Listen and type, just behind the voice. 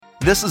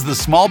This is the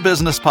small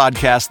business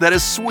podcast that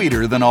is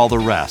sweeter than all the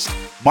rest.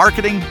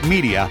 Marketing,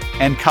 media,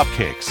 and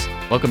cupcakes.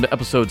 Welcome to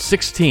episode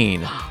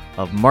 16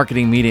 of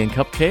Marketing, Media, and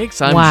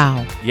Cupcakes.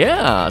 Wow.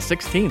 Yeah,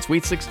 16,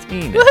 sweet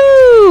 16.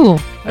 Woohoo!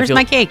 Where's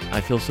my cake?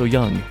 I feel so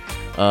young.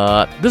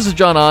 This is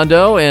John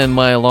Ondo, and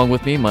along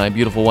with me, my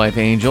beautiful wife,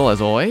 Angel,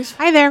 as always.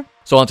 Hi there.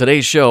 So on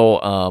today's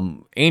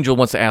show, Angel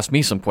wants to ask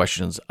me some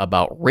questions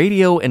about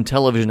radio and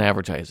television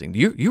advertising.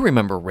 You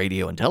remember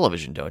radio and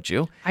television, don't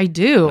you? I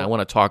do. And I want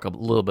to talk a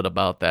little bit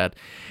about that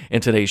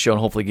in today's show and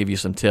hopefully give you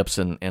some tips.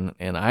 And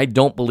I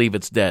don't believe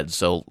it's dead.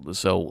 So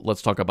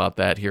let's talk about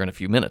that here in a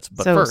few minutes.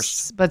 But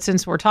first. But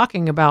since we're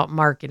talking about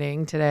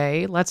marketing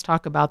today, let's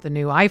talk about the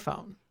new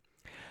iPhone.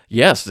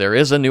 Yes, there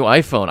is a new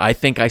iPhone. I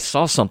think I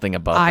saw something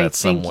about that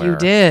somewhere. I think you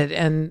did,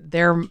 and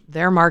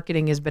their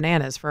marketing is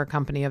bananas for a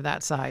company of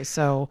that size.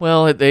 So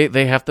well,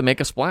 they have to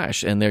make a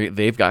splash, and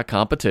they've got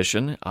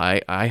competition.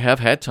 I have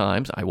had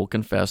times, I will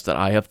confess, that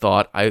I have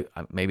thought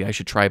maybe I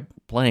should try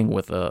playing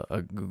with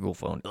a Google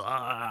phone.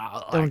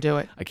 Don't do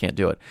it. I can't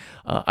do it.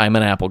 I'm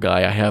an Apple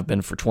guy. I have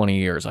been for 20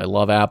 years. I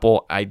love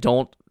Apple. I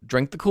don't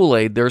drink the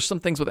Kool-Aid. There's some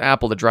things with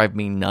Apple that drive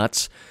me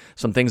nuts.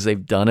 Some things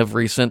they've done of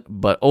recent,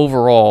 but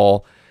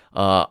overall.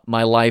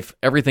 My life,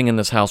 everything in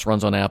this house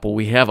runs on Apple.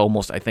 We have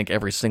almost, I think,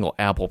 every single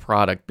Apple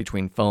product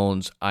between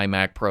phones,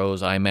 iMac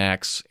Pros,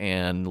 iMacs,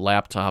 and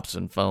laptops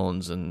and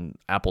phones and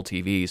Apple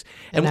TVs.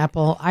 And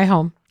Apple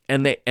iHome.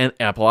 And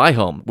Apple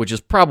iHome, which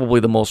is probably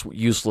the most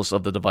useless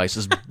of the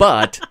devices,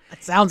 but...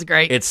 It sounds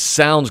great. It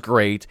sounds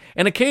great.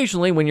 And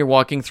occasionally when you're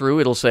walking through,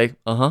 it'll say,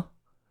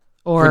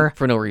 or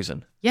for no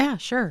reason. Yeah,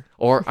 sure.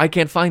 Or I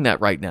can't find that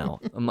right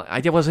now.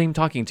 I wasn't even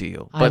talking to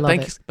you.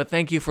 But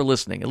thank you for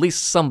listening. At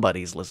least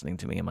somebody's listening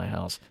to me in my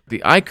house.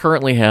 I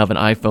currently have an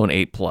iPhone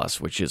 8 Plus,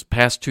 which is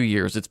past 2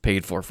 years. It's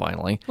paid for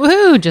finally.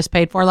 Woohoo! Just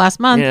paid for last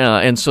month. Yeah,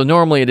 and so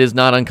normally it is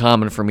not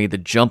uncommon for me to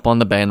jump on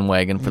the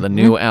bandwagon for the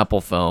new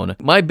Apple phone.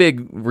 My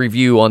big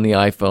review on the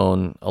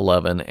iPhone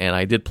 11, and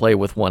I did play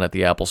with one at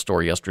the Apple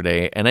Store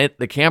yesterday, and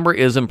the camera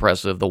is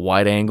impressive. The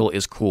wide angle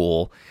is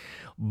cool,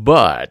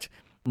 but...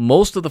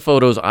 most of the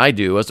photos I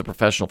do as a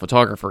professional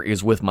photographer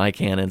is with my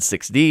Canon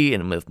 6D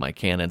and with my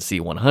Canon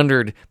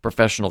C100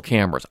 professional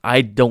cameras. I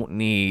don't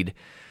need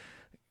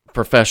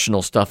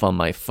professional stuff on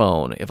my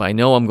phone. If I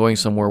know I'm going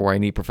somewhere where I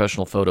need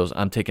professional photos,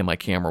 I'm taking my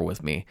camera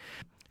with me.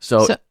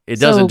 So it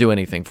doesn't do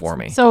anything for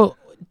me. So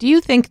do you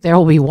think there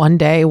will be one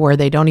day where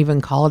they don't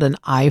even call it an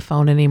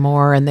iPhone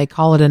anymore and they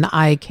call it an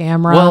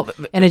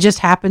iCamera, and it just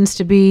happens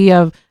to be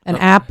an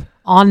app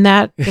on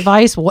that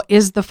device? What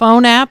is the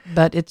phone app,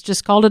 but it's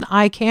just called an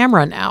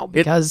iCamera now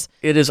because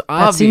it is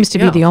obvious. That seems to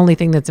be the only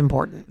thing that's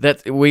important.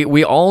 That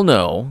we all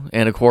know,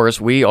 and of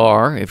course we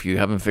are, if you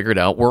haven't figured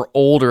out, we're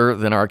older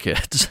than our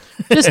kids.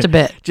 Just a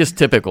bit. Just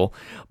typical.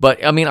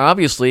 But I mean,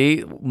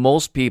 obviously,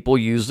 most people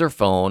use their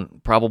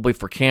phone probably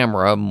for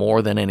camera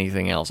more than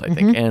anything else, I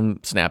think, and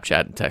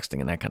Snapchat and texting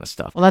and that kind of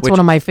stuff. Well, that's one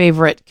of my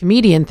favorite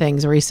comedian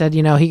things where he said,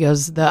 he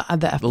goes, the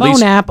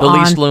phone app the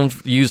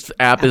least used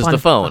app is the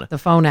phone. The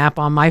phone app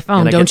on my phone.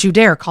 Don't you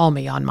dare call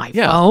me on my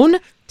phone.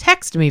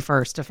 Text me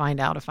first to find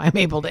out if I'm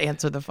able to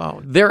answer the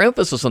phone. Their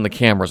emphasis on the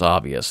camera is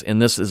obvious,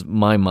 and this is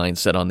my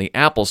mindset on the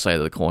Apple side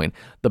of the coin.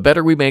 The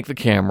better we make the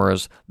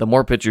cameras, the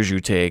more pictures you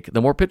take. The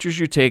more pictures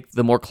you take,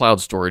 the more cloud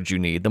storage you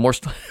need. The more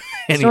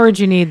storage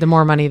you need, the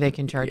more money they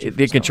can charge you.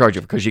 They can charge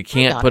you because you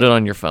can't put it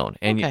on your phone,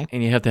 and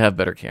you have to have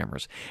better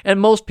cameras.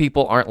 And most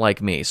people aren't like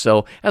me.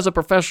 So as a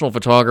professional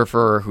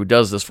photographer who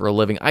does this for a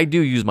living, I do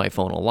use my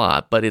phone a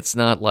lot, but it's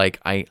not like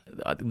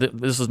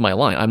this is my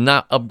line. I'm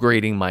not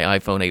upgrading my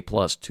iPhone 8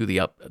 Plus to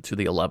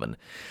the 11.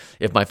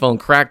 If my phone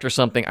cracked or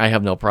something, I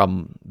have no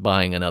problem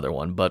buying another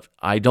one, but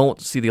I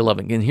don't see the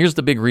 11. And here's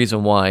the big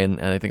reason why,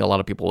 and I think a lot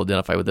of people will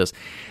identify with this.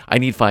 I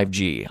need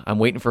 5G. I'm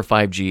waiting for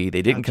 5G.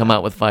 They didn't come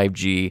out with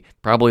 5G,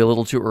 probably a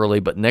little too early,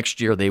 but next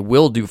year they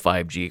will do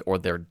 5G or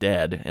they're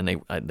dead,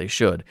 and they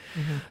should.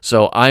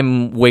 So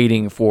I'm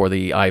waiting for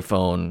the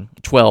iPhone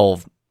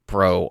 12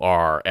 Pro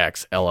R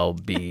X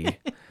LLB,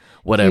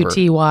 whatever,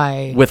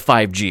 QTY with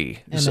 5G.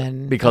 And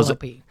then because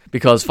LLP.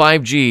 Because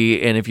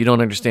 5G, and if you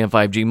don't understand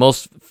 5G,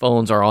 most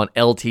phones are on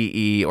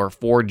LTE or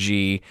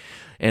 4G,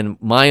 and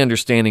my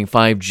understanding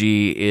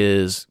 5G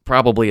is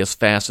probably as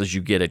fast as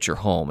you get at your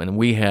home. And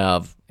we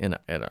have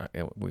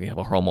we have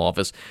a home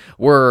office.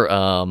 We're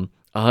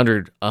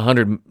 100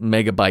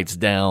 megabytes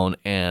down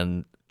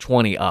and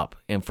 20 up.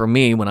 And for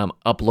me, when I'm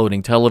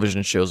uploading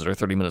television shows that are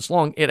 30 minutes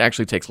long, it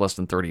actually takes less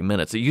than 30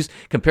 minutes.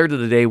 Compared to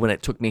the day when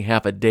it took me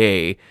half a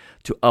day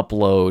to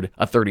upload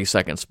a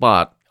 30-second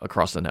spot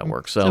across the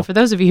network. So for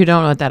those of you who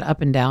don't know what that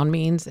up and down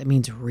means, it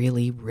means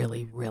really,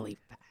 really, really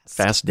fast.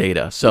 Fast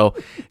data. So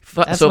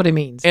that's what it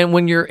means. And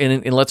when you're in,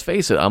 and let's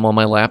face it, I'm on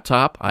my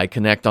laptop. I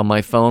connect on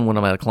my phone when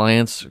I'm at a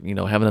client's,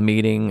 having a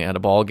meeting at a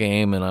ball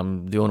game, and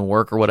I'm doing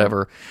work or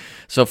whatever.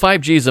 So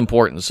 5G is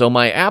important. So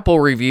my Apple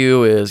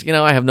review is,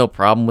 I have no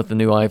problem with the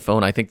new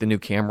iPhone. I think the new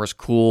camera's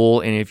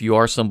cool. And if you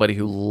are somebody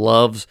who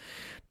loves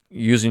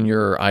using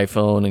your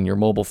iPhone and your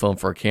mobile phone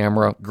for a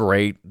camera,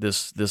 great.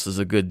 This is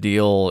a good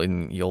deal,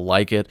 and you'll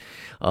like it.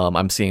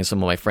 I'm seeing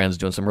some of my friends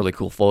doing some really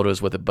cool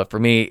photos with it, but for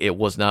me, it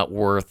was not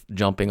worth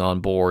jumping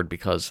on board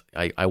because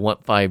I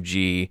want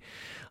 5G.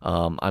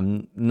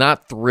 I'm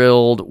not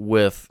thrilled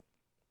with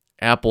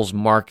Apple's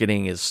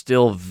marketing is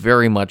still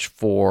very much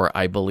for,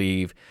 I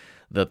believe,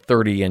 the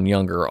 30 and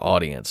younger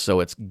audience. So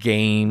it's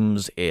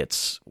games,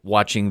 it's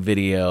watching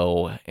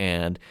video,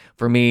 and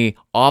for me,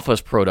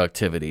 office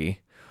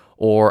productivity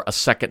or a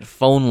second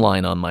phone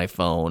line on my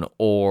phone,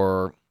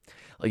 or,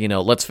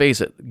 let's face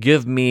it,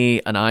 give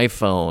me an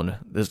iPhone.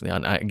 This,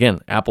 again,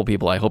 Apple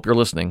people, I hope you're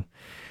listening.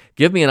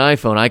 Give me an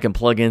iPhone I can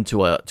plug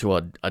into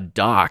a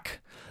dock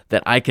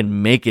that I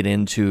can make it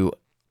into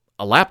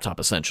a laptop,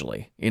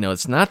 essentially.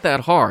 It's not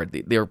that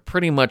hard. They're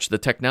pretty much, the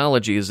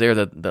technology is there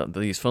that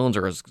these phones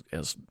are as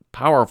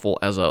powerful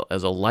as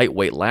a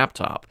lightweight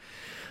laptop.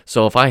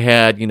 So if I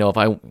had, if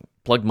I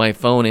plugged my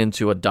phone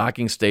into a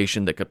docking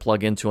station that could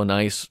plug into a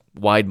nice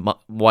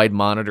wide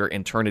monitor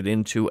and turn it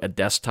into a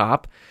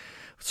desktop,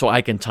 so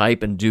I can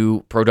type and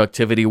do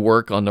productivity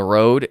work on the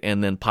road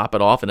and then pop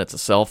it off and it's a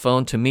cell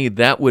phone, to me,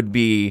 that would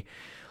be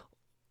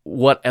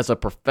what, as a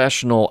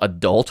professional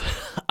adult,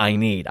 I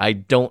need. I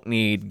don't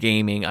need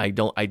gaming.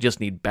 I just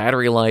need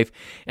battery life,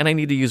 and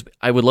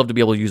I would love to be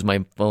able to use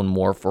my phone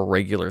more for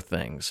regular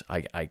things.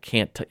 I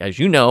can't, as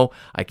you know,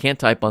 I can't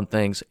type on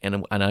things,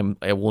 and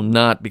I will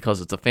not,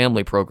 because it's a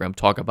family program,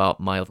 talk about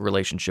my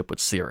relationship with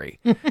Siri.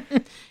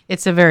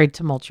 It's a very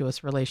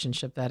tumultuous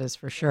relationship, that is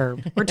for sure.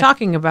 We're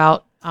talking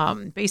about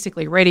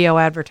basically radio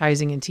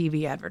advertising and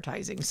TV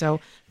advertising. So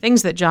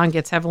things that John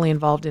gets heavily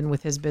involved in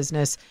with his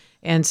business.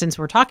 And since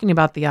we're talking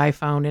about the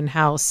iPhone and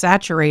how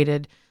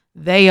saturated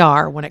they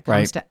are when it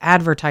comes to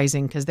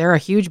advertising, because they're a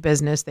huge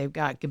business. They've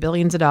got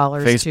billions of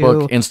dollars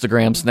Facebook,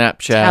 Instagram,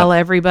 Snapchat. Tell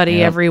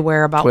everybody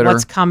everywhere about Twitter.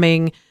 What's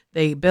coming.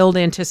 They build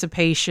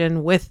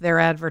anticipation with their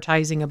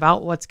advertising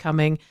about what's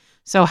coming.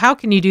 So how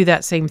can you do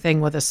that same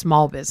thing with a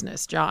small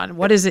business, John?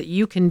 What is it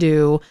you can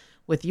do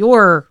with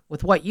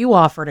what you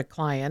offer to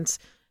clients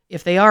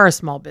if they are a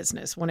small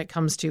business when it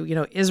comes to,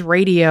 is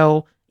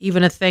radio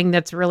even a thing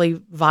that's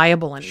really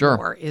viable anymore?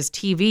 Sure. Is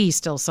TV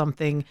still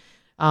something,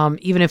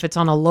 even if it's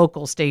on a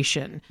local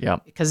station? Yeah.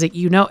 Because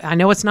I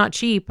know it's not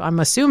cheap.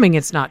 I'm assuming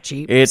it's not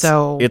cheap.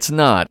 It's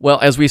not. Well,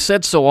 as we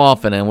said so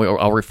often, and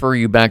I'll refer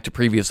you back to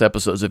previous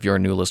episodes if you're a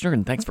new listener,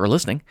 and thanks for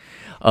listening.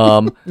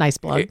 Nice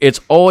plug. It's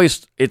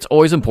always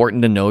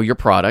important to know your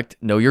product,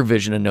 know your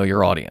vision, and know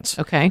your audience.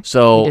 Okay.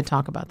 So we did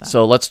talk about that.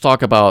 So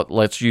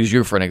let's use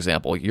you for an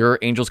example. You're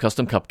Angel's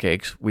Custom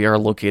Cupcakes. We are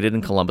located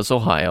in Columbus,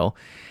 Ohio,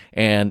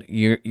 and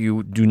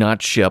you do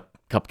not ship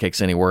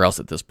cupcakes anywhere else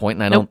at this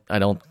point, and I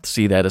don't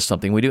see that as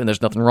something we do, and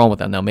there's nothing wrong with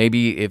that. Now,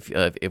 maybe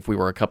if we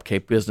were a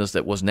cupcake business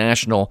that was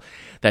national,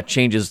 that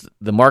changes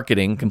the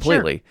marketing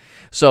completely.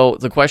 Sure. So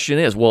the question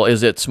is, well,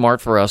 is it smart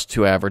for us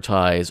to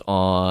advertise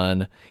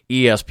on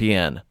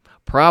ESPN?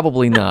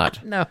 Probably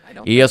not. No, I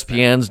don't.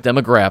 ESPN's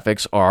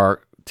demographics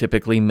are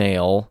typically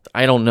male.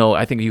 I don't know.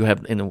 I think you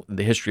have, in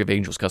the history of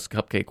Angel's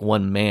Custom Cupcake,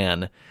 one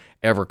man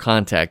ever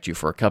contact you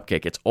for a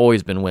cupcake. It's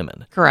always been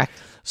women. Correct.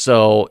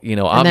 So,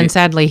 and then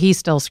sadly he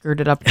still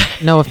screwed it up.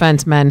 No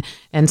offense, men,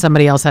 and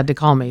somebody else had to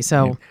call me.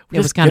 So it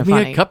was kind of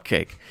funny. Give me a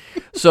cupcake.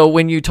 So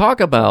when you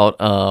talk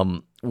about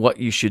what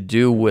you should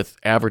do with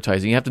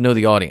advertising, you have to know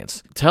the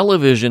audience.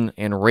 Television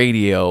and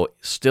radio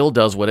still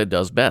does what it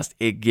does best.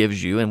 It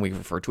gives you, and we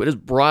refer to it as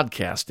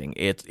broadcasting.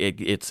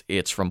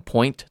 It's from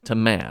point to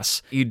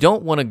mass. You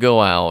don't want to go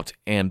out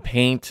and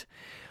paint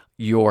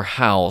your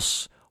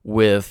house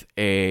with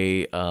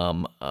a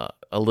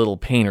little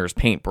painter's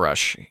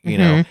paintbrush.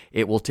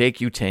 It will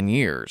take you 10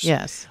 years.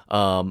 Yes.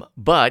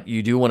 But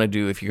you do want to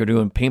do, if you're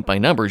doing paint by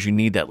numbers, you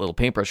need that little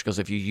paintbrush, because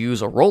if you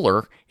use a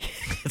roller,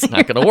 it's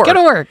not going to work. It's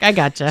going to work. I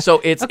gotcha.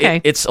 So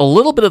it's a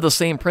little bit of the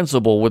same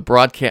principle with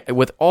broadcast,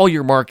 with all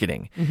your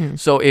marketing. Mm-hmm.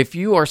 So if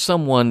you are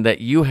someone that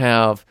you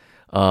have,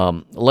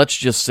 let's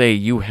just say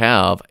you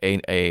have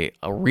a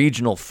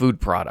regional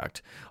food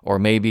product, or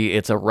maybe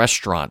it's a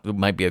restaurant. It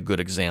might be a good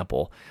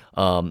example.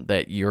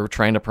 That you're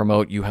trying to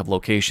promote. You have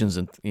locations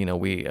in,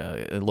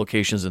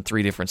 locations in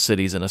 3 different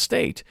cities in a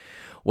state.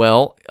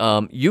 Well,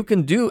 you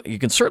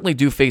can certainly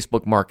do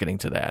Facebook marketing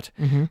to that.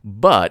 Mm-hmm.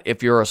 But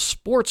if you're a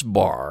sports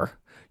bar,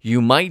 you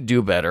might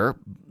do better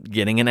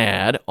getting an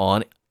ad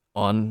on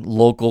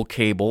local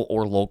cable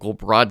or local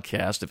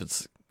broadcast if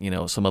it's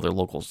some other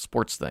local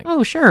sports thing.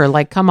 Oh, sure.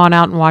 Like, come on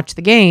out and watch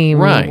the game.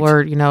 Right.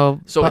 Or,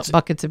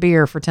 buckets of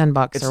beer for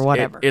 $10 or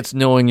whatever. It's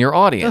knowing your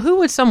audience. So who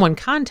would someone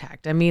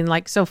contact? I mean,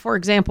 so for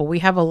example, we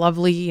have a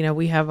lovely,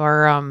 we have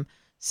our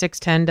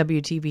 610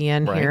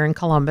 WTVN here in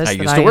Columbus. I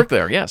used to work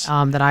there, yes.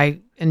 That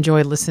I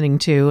enjoy listening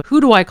to.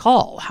 Who do I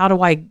call? How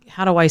do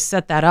I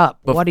set that up?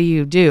 What do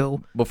you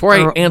do? Before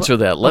I answer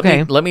that,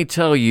 let me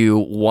tell you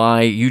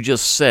why you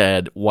just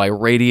said why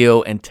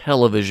radio and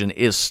television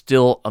is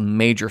still a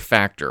major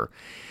factor.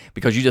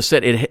 Because you just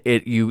said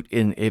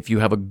if you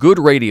have a good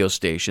radio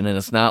station, and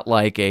it's not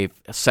like a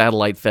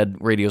satellite-fed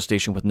radio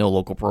station with no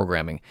local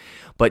programming,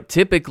 but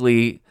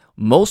typically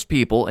Most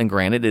people, and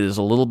granted, it is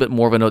a little bit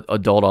more of an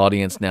adult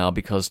audience now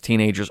because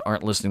teenagers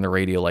aren't listening to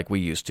radio like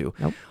we used to.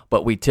 Nope.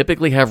 But we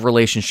typically have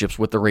relationships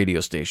with the radio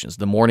stations,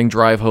 the morning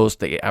drive host,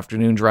 the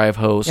afternoon drive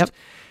host. Yep.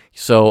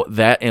 So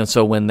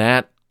when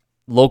that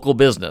local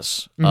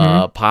business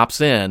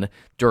pops in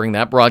during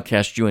that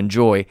broadcast you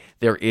enjoy,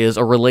 there is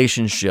a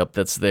relationship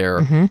that's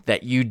there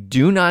that you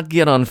do not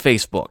get on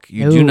Facebook.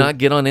 You do not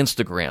get on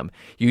Instagram.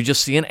 You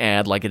just see an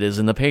ad like it is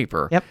in the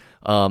paper. Yep.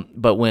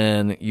 But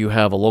when you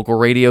have a local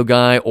radio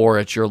guy or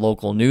it's your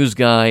local news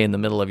guy in the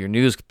middle of your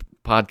news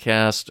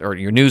podcast or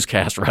your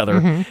newscast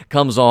rather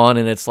comes on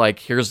and it's like,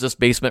 here's this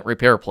basement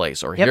repair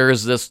place or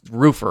here's this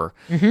roofer.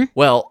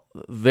 Well,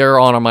 they're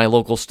on my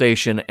local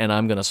station and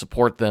I'm going to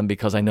support them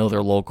because I know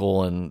they're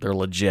local and they're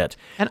legit.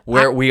 And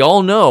we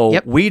all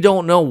know, we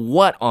don't know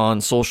what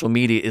on social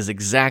media is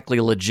exactly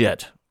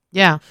legit.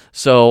 Yeah.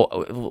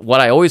 So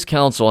what I always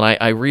counsel, and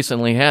I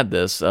recently had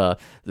this,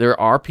 there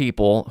are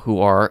people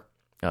who are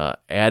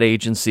ad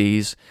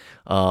agencies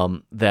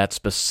that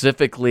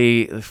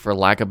specifically, for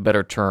lack of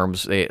better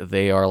terms,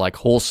 they are like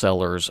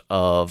wholesalers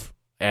of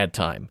ad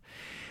time.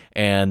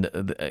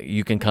 And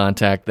you can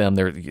contact them.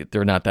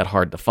 They're not that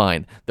hard to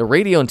find. The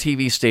radio and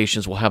TV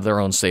stations will have their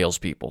own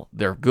salespeople.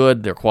 They're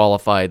good. They're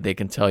qualified. They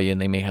can tell you, and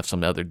they may have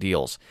some other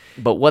deals.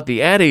 But what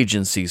the ad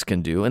agencies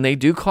can do, and they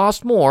do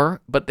cost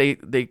more, but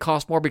they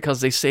cost more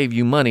because they save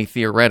you money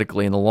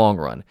theoretically in the long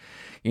run.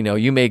 You know,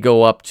 you may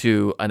go up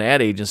to an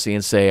ad agency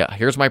and say,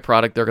 here's my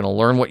product. They're going to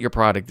learn what your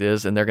product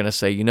is, and they're going to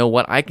say, you know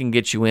what, I can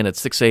get you in at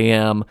 6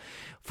 a.m.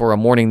 for a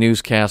morning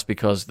newscast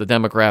because the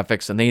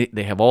demographics, and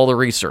they have all the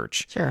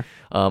research. Sure.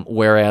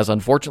 Whereas,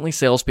 unfortunately,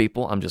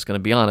 salespeopeople, I'm just going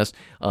to be honest,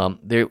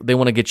 they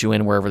want to get you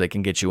in wherever they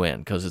can get you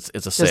in because it's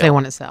a sale. Because they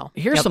want to sell.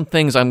 Here's some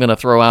things I'm going to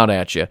throw out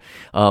at you.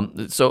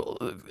 So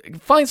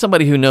find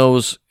somebody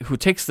who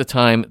takes the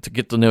time to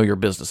get to know your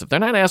business. If they're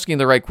not asking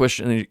the right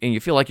question and you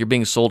feel like you're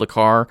being sold a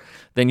car,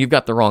 then you've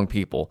got the wrong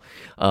people.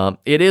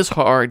 It is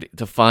hard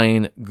to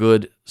find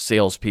good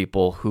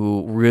salespeople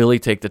who really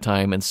take the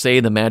time and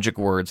say the magic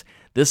words,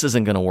 this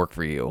isn't going to work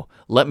for you.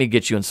 Let me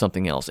get you in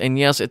something else. And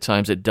yes, at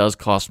times it does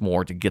cost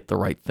more to get the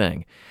right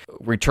thing.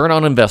 Return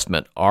on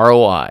investment,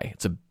 ROI,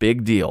 it's a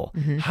big deal.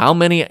 How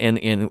many,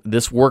 and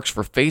this works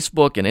for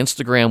Facebook and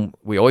Instagram,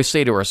 we always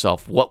say to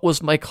ourselves, what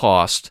was my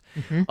cost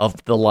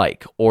of the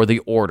like or the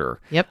order?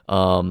 Yep.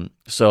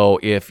 So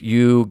if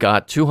you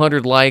got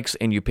 200 likes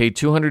and you paid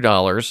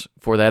 $200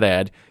 for that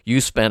ad, you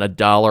spent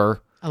 $1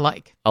 a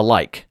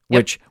like,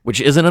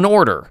 which isn't an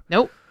order.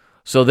 Nope.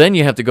 So then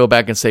you have to go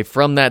back and say,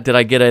 from that, did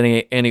I get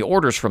any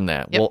orders from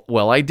that? Yep.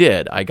 Well, I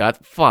did. I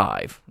got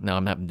 5. Now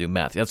I'm having to do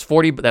math. That's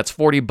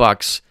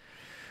 $40.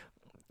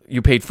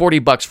 You paid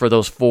 $40 for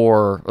those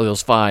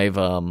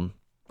 5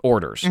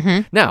 orders.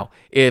 Now,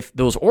 if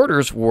those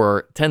orders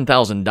were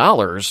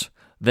 $10,000,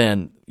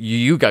 then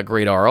you got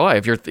great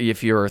ROI.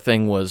 If your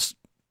thing was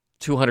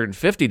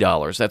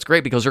 $250, that's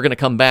great because they're going to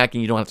come back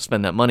and you don't have to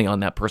spend that money on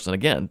that person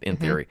again, in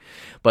theory.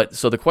 But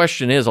so the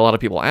question is, a lot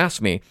of people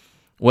ask me,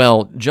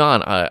 well,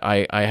 John,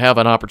 I have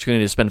an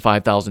opportunity to spend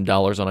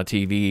 $5,000 on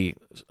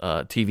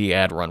a TV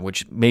ad run,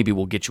 which maybe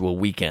will get you a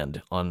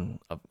weekend on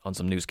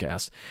some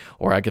newscasts,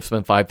 or I could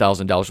spend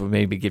 $5,000, which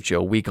maybe get you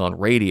a week on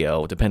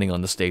radio, depending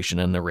on the station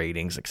and the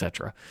ratings,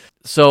 etc.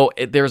 So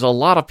there's a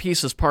lot of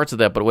parts of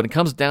that, but when it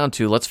comes down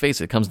to, let's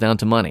face it, it comes down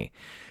to money.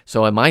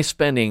 So am I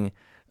spending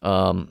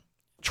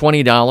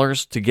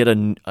 $20 to get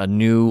a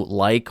new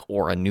like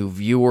or a new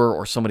viewer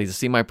or somebody to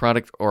see my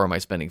product, or am I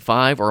spending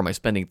 $5 or am I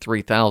spending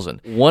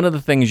 $3,000? One of the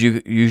things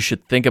you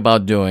should think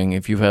about doing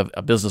if you have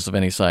a business of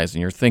any size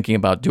and you're thinking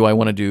about, do I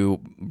want to do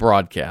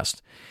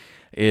broadcast,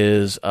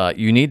 is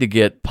you need to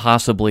get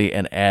possibly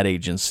an ad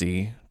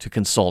agency to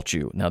consult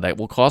you. Now that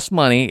will cost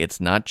money.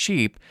 It's not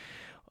cheap.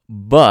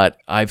 But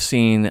I've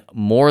seen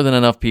more than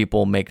enough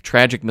people make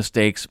tragic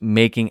mistakes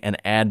making an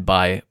ad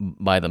by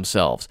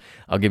themselves.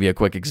 I'll give you a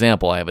quick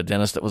example. I have a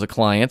dentist that was a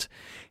client.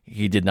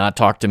 He did not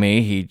talk to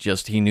me.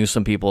 He knew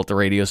some people at the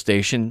radio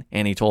station,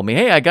 and he told me,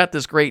 hey, I got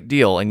this great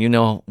deal. And you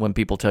know when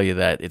people tell you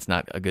that, it's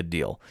not a good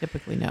deal.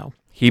 Typically, no.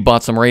 He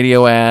bought some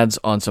radio ads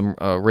on some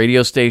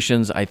radio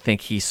stations. I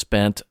think he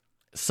spent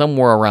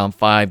somewhere around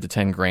 $5 to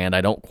 $10,000.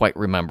 I don't quite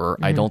remember.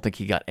 I don't think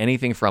he got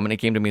anything from it. He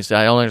came to me and said,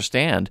 I don't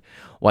understand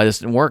why this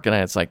didn't work. And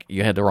it's like,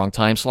 you had the wrong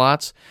time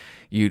slots.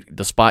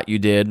 The spot you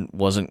did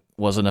wasn't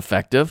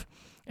effective.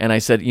 And I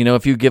said,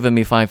 if you'd given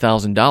me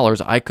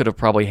 $5,000, I could have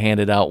probably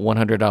handed out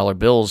 $100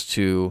 bills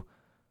to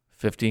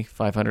 50,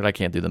 500. I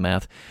can't do the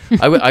math.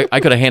 I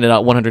could have handed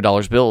out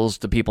 $100 bills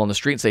to people on the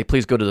street and say,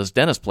 please go to this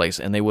dentist place.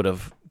 And they would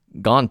have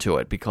gone to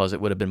it because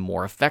it would have been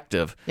more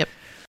effective. Yep.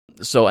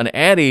 So an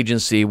ad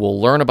agency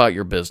will learn about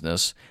your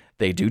business.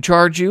 They do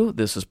charge you.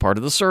 This is part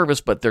of the service,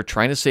 but they're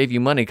trying to save you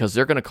money because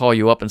they're going to call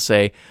you up and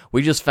say,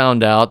 we just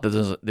found out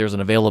that there's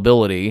an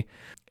availability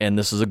and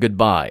this is a good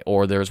buy.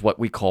 Or there's what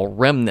we call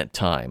remnant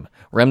time.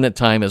 Remnant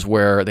time is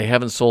where they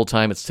haven't sold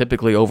time. It's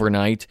typically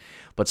overnight,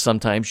 but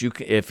sometimes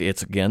if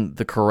it's, again,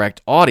 the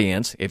correct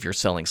audience, if you're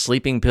selling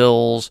sleeping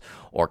pills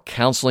or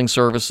counseling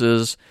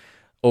services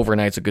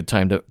overnight's a good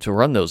time to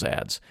run those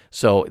ads.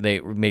 So they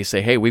may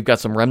say, hey, we've got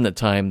some remnant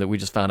time that we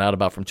just found out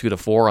about from 2 to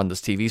 4 on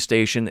this TV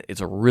station.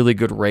 It's a really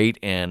good rate,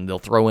 and they'll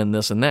throw in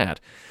this and that.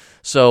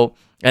 So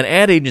an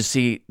ad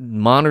agency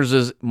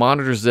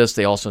monitors this.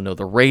 They also know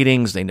the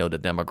ratings. They know the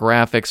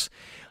demographics.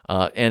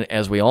 And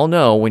as we all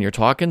know, when you're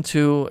talking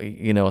to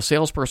a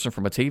salesperson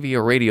from a TV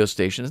or radio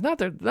station, it's not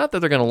that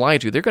they're going to lie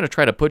to you. They're going to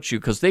try to put you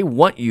because they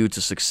want you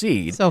to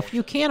succeed. So if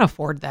you can't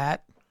afford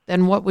that,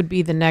 then what would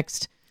be the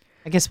next?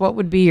 I guess what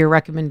would be your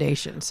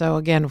recommendation? So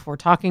again, if we're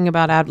talking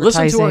about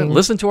advertising,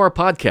 listen to our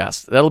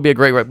podcast. That'll be a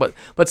great way.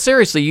 But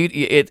seriously,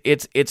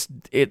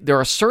 there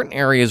are certain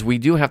areas we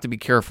do have to be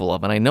careful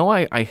of, and I know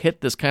I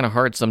hit this kind of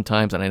hard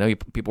sometimes, and I know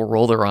people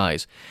roll their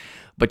eyes,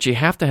 but you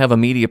have to have a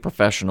media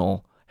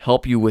professional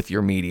help you with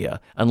your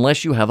media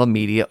unless you have a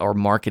media or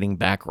marketing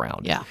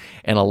background. Yeah.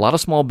 And a lot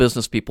of small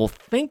business people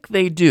think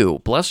they do.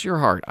 Bless your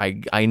heart.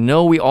 I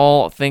know we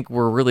all think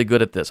we're really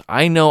good at this.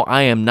 I know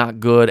I am not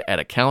good at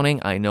accounting.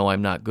 I know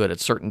I'm not good at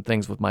certain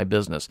things with my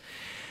business.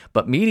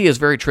 But media is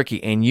very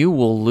tricky, and you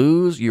will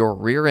lose your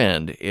rear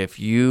end if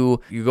you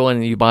go in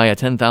and you buy a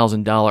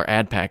 $10,000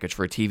 ad package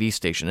for a TV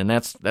station. And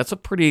that's a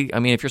pretty, I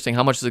mean, if you're saying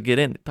how much does it get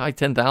in, probably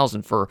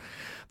 $10,000 for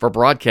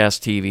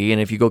broadcast TV, and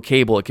if you go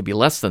cable, it could be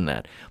less than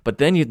that. But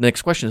then the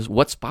next question is,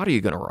 what spot are you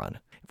going to run?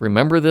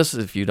 Remember this,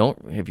 if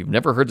you've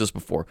never heard this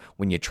before,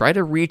 when you try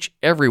to reach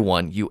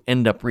everyone, you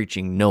end up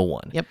reaching no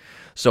one. Yep.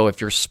 So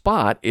if your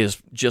spot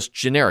is just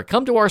generic,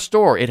 come to our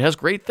store. It has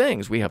great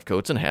things. We have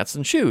coats and hats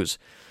and shoes.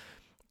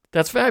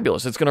 That's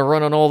fabulous. It's going to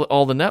run on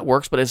all the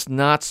networks, but it's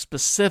not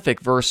specific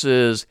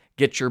versus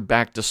get your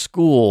back to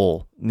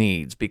school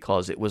needs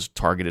because it was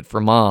targeted for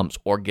moms,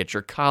 or get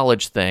your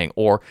college thing,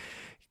 or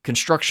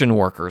construction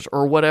workers,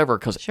 or whatever,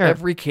 because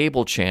every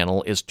cable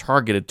channel is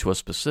targeted to a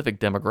specific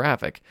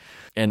demographic,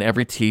 and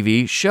every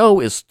TV show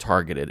is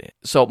targeted.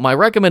 So my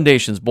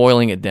recommendations,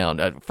 boiling it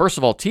down, first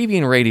of all, TV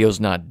and radio is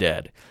not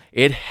dead.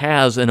 It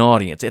has an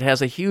audience. It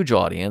has a huge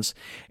audience,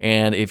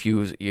 and if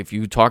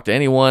you talk to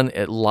anyone,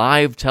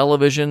 live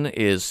television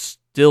is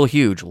still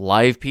huge.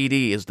 Live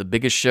PD is the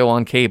biggest show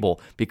on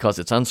cable because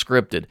it's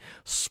unscripted.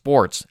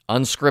 Sports,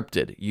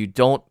 unscripted. You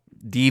don't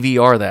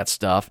DVR that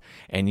stuff,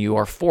 and you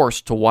are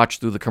forced to watch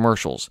through the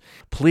commercials.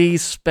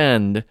 Please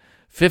spend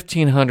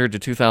 $1,500 to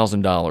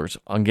 $2,000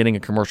 on getting a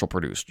commercial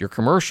produced. Your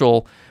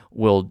commercial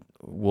will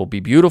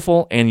be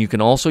beautiful, and you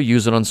can also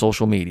use it on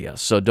social media.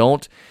 So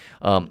don't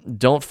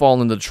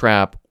fall into the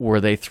trap where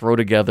they throw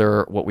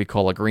together what we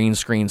call a green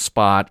screen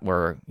spot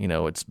where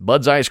it's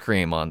Bud's Ice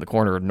Cream on the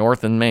corner of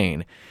North and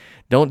Main.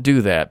 Don't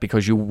do that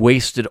because you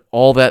wasted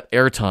all that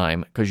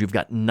airtime because you've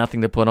got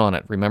nothing to put on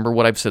it. Remember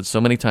what I've said so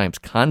many times,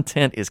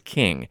 content is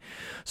king.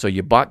 So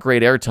you bought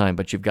great airtime,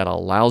 but you've got a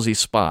lousy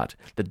spot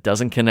that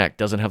doesn't connect,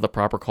 doesn't have the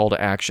proper call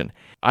to action.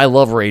 I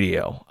love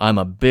radio. I'm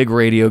a big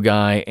radio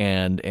guy,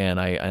 and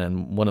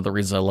one of the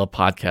reasons I love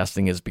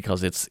podcasting is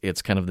because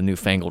it's kind of the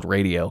newfangled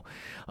radio.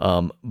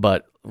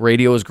 But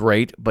radio is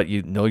great, but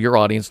you know your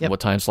audience,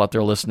 what time slot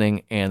they're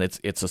listening, and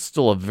it's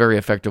still a very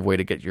effective way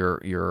to get your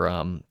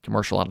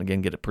commercial out and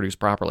again get it produced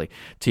properly.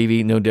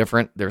 TV, no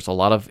different. There's a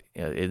lot of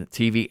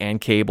TV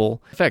and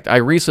cable. In fact, I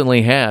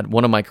recently had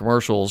one of my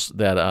commercials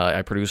that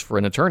I produced for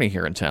an attorney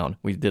here in town.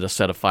 We did a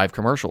set of 5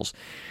 commercials.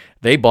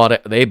 They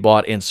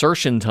bought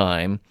insertion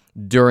time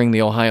during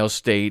the Ohio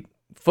State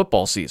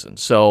football season.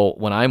 So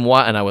when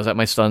and I was at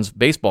my son's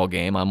baseball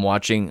game, I'm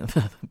watching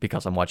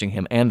because I'm watching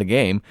him and the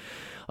game.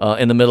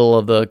 In the middle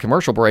of the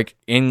commercial break,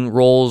 in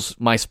rolls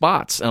my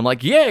spots. And I'm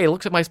like, yay,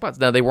 looks at my spots.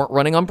 Now, they weren't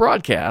running on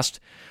broadcast,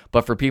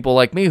 but for people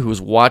like me who's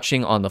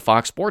watching on the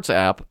Fox Sports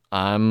app,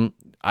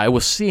 I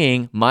was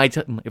seeing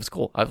it was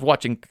cool. I was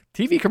watching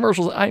TV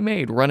commercials I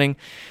made running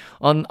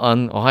on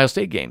Ohio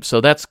State games.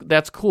 So that's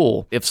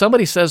cool. If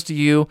somebody says to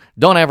you,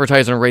 don't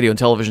advertise on radio and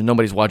television,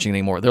 nobody's watching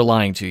anymore, they're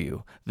lying to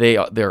you.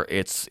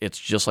 It's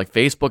just like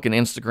Facebook and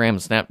Instagram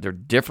and Snap. They're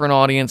different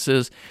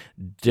audiences,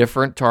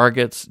 different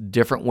targets,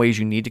 different ways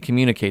you need to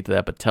communicate to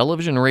that. But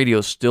television and radio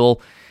is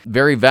still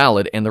very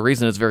valid, and the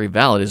reason it's very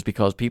valid is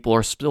because people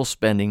are still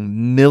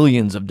spending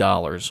millions of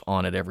dollars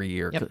on it every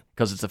year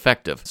because it's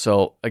effective.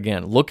 So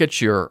again, look at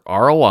your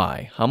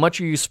ROI. How much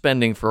are you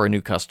spending for a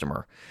new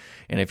customer?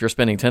 And if you're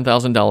spending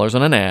 $10,000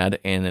 on an ad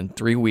and in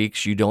 3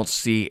 weeks you don't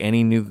see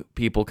any new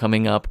people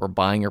coming up or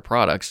buying your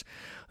products,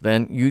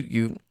 then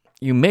you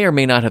may or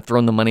may not have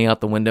thrown the money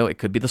out the window. It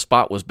could be the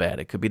spot was bad.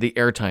 It could be the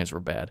air times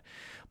were bad.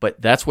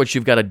 But that's what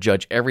you've got to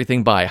judge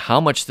everything by. How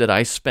much did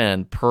I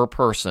spend per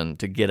person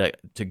to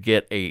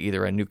get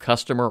either a new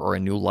customer or a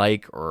new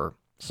like or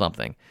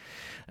something?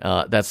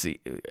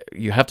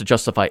 You have to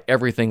justify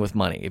everything with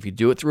money. If you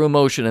do it through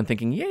emotion and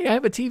thinking, yay, I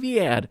have a TV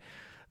ad,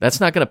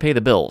 that's not going to pay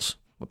the bills.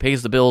 What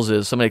pays the bills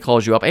is somebody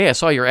calls you up, hey, I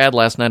saw your ad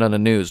last night on the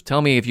news.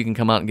 Tell me if you can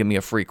come out and give me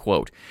a free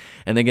quote.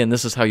 And again,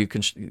 this is how you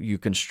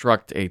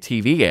construct a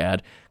TV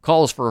ad.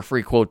 Call us for a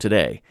free quote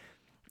today.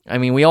 I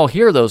mean, we all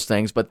hear those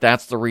things, but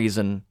that's the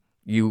reason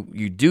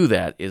you do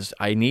that is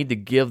I need to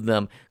give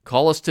them,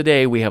 call us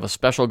today. We have a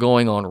special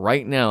going on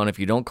right now, and if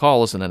you don't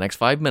call us in the next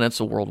 5 minutes,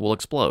 the world will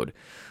explode.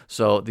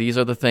 So these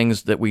are the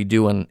things that we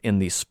do in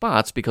these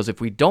spots, because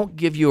if we don't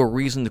give you a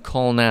reason to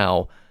call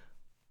now,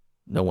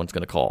 no one's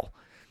going to call.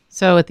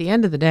 So at the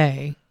end of the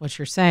day, what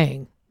you're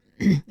saying,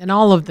 and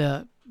all of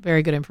the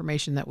very good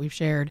information that we've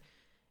shared,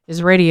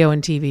 is radio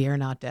and TV are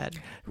not dead.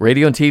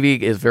 Radio and TV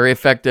is very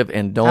effective,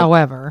 and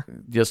However,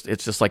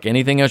 it's just like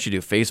anything else you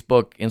do.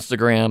 Facebook,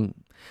 Instagram,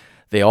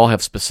 they all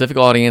have specific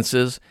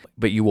audiences,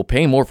 but you will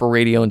pay more for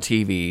radio and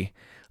TV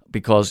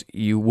because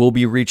you will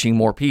be reaching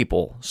more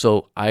people.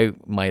 So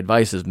my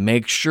advice is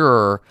make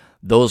sure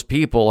those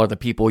people are the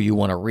people you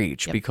want to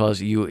reach,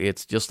 because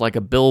it's just like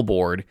a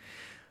billboard.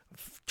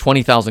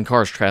 20,000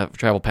 cars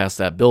travel past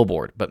that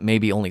billboard, but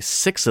maybe only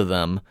 6 of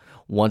them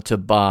want to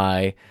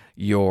buy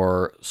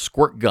your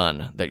squirt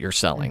gun that you're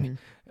selling.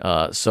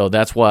 So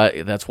that's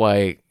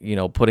why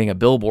putting a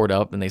billboard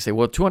up, and they say,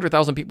 well,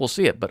 200,000 people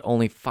see it, but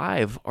only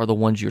 5 are the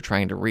ones you're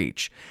trying to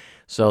reach.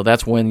 So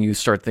that's when you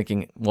start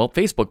thinking, well,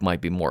 Facebook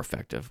might be more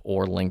effective,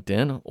 or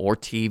LinkedIn, or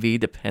TV,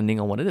 depending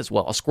on what it is.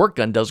 Well, a squirt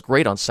gun does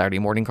great on Saturday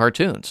morning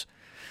cartoons.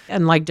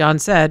 And like John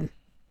said,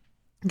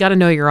 got to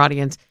know your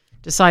audience,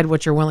 decide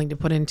what you're willing to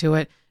put into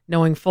it,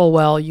 knowing full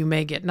well you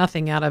may get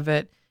nothing out of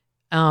it.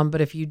 But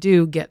if you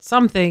do get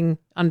something,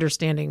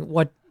 understanding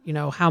what,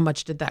 how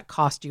much did that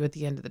cost you at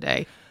the end of the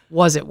day?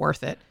 Was it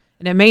worth it?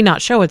 And it may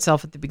not show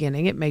itself at the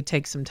beginning. It may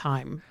take some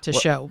time to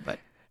show, but.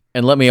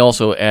 And let me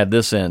also add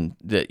this in,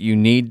 that you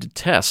need to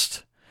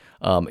test.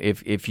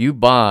 If you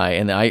buy,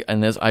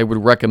 I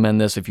would recommend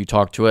this if you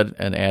talk to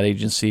an ad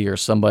agency or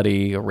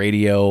somebody, a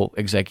radio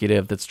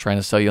executive that's trying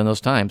to sell you in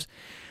those times.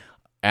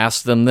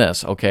 Ask them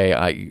this,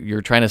 okay,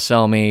 you're trying to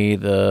sell me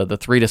the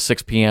 3 to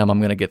 6 p.m. I'm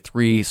going to get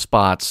 3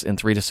 spots in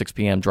 3 to 6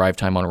 p.m. drive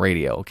time on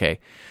radio, okay.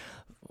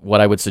 What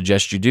I would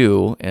suggest you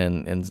do,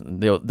 and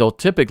they'll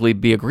typically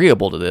be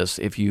agreeable to this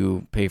if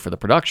you pay for the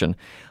production,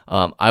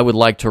 I would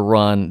like to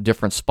run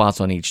different spots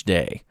on each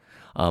day.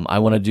 I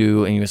want to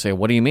do, and you say,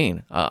 what do you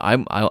mean? I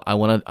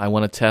want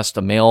to test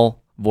a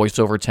male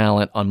voiceover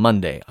talent on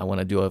Monday. I want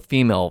to do a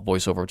female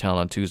voiceover talent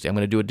on Tuesday. I'm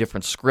going to do a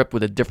different script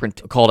with a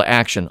different call to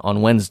action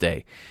on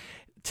Wednesday.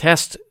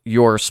 Test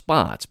your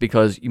spots,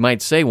 because you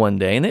might say one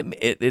day, and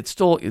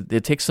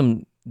it takes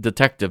some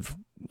detective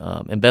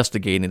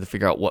investigating to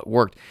figure out what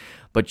worked.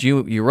 But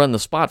you run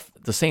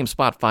the same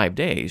spot 5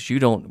 days. You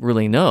don't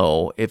really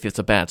know if it's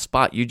a bad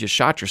spot. You just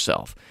shot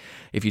yourself.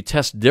 If you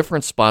test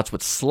different spots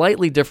with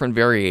slightly different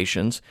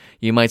variations,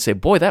 you might say,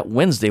 boy, that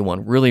Wednesday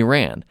one really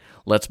ran.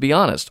 Let's be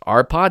honest.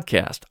 Our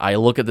podcast, I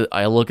look at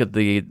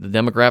the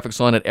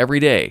demographics on it every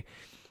day.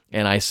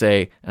 And I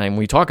say, and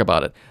we talk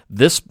about it,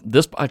 this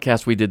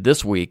podcast we did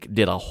this week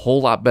did a whole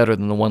lot better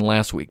than the one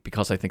last week,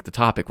 because I think the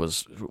topic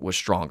was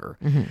stronger.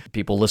 Mm-hmm.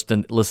 People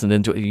listened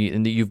into it.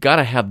 And you've got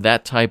to have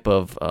that type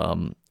of,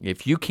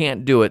 if you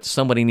can't do it,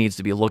 somebody needs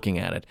to be looking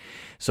at it.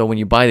 So when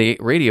you buy the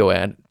radio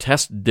ad,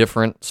 test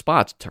different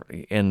spots.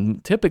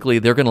 And typically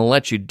they're going to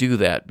let you do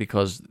that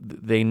because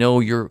they know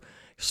you're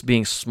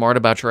being smart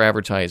about your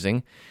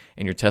advertising,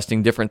 and you're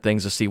testing different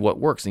things to see what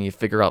works. And you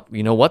figure out,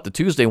 you know what, the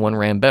Tuesday one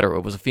ran better.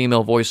 It was a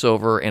female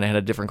voiceover, and it had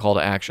a different call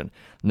to action.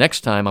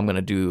 Next time, I'm going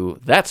to do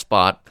that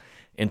spot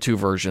in 2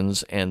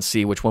 versions and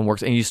see which one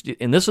works.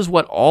 And this is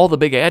what all the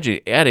big ad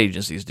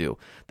agencies do.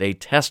 They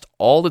test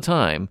all the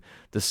time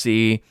to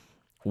see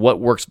what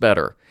works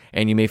better.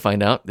 And you may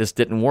find out this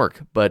didn't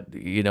work. But,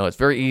 it's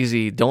very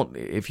easy.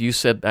 If you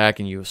sit back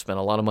and you spent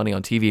a lot of money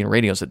on TV and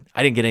radio and said,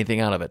 I didn't get anything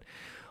out of it.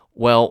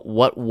 Well,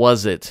 what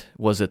was it?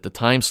 Was it the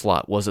time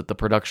slot? Was it the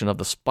production of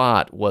the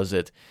spot? Was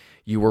it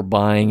you were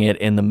buying it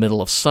in the middle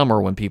of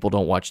summer when people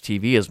don't watch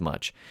TV as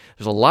much?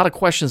 There's a lot of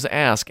questions to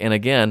ask. And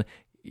again,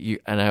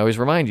 and I always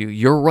remind you,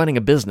 you're running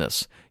a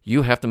business.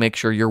 You have to make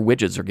sure your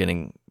widgets are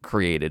getting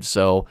created.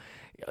 So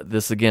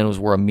this, again, was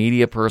where a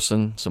media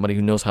person, somebody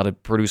who knows how to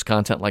produce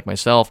content like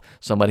myself,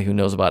 somebody who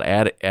knows about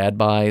ad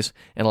buys,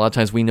 and a lot of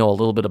times we know a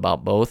little bit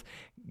about both.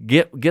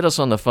 Get us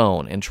on the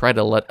phone and try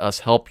to let us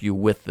help you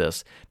with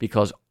this,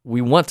 because we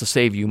want to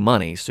save you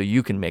money so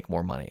you can make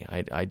more money.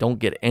 I don't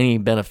get any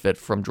benefit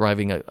from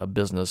driving a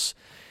business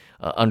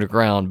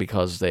underground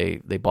because they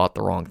bought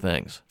the wrong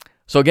things.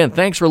 So again,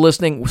 thanks for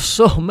listening.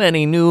 So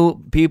many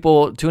new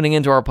people tuning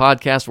into our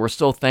podcast. We're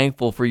so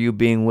thankful for you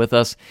being with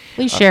us.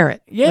 Please share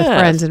it with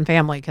friends and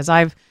family, because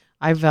I've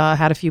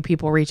had a few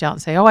people reach out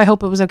and say, I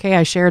hope it was okay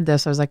I shared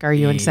this. I was like, are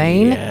you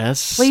insane?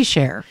 Yes. Please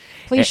share.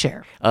 Please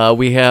share. We're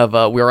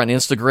on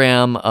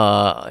Instagram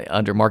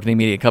under Marketing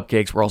Media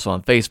Cupcakes. We're also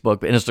on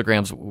Facebook, but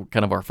Instagram's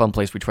kind of our fun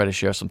place. We try to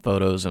share some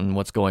photos and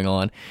what's going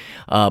on.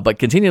 But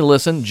continue to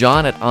listen.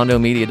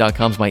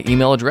 John@ondomedia.com is my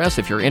email address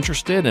if you're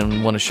interested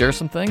and want to share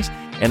some things.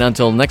 And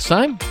until next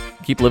time,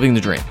 keep living the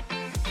dream.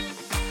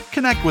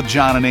 Connect with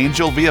John and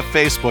Angel via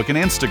Facebook and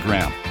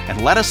Instagram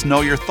and let us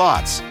know your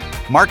thoughts.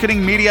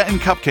 Marketing Media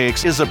and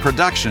Cupcakes is a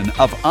production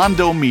of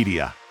Ondo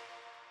Media.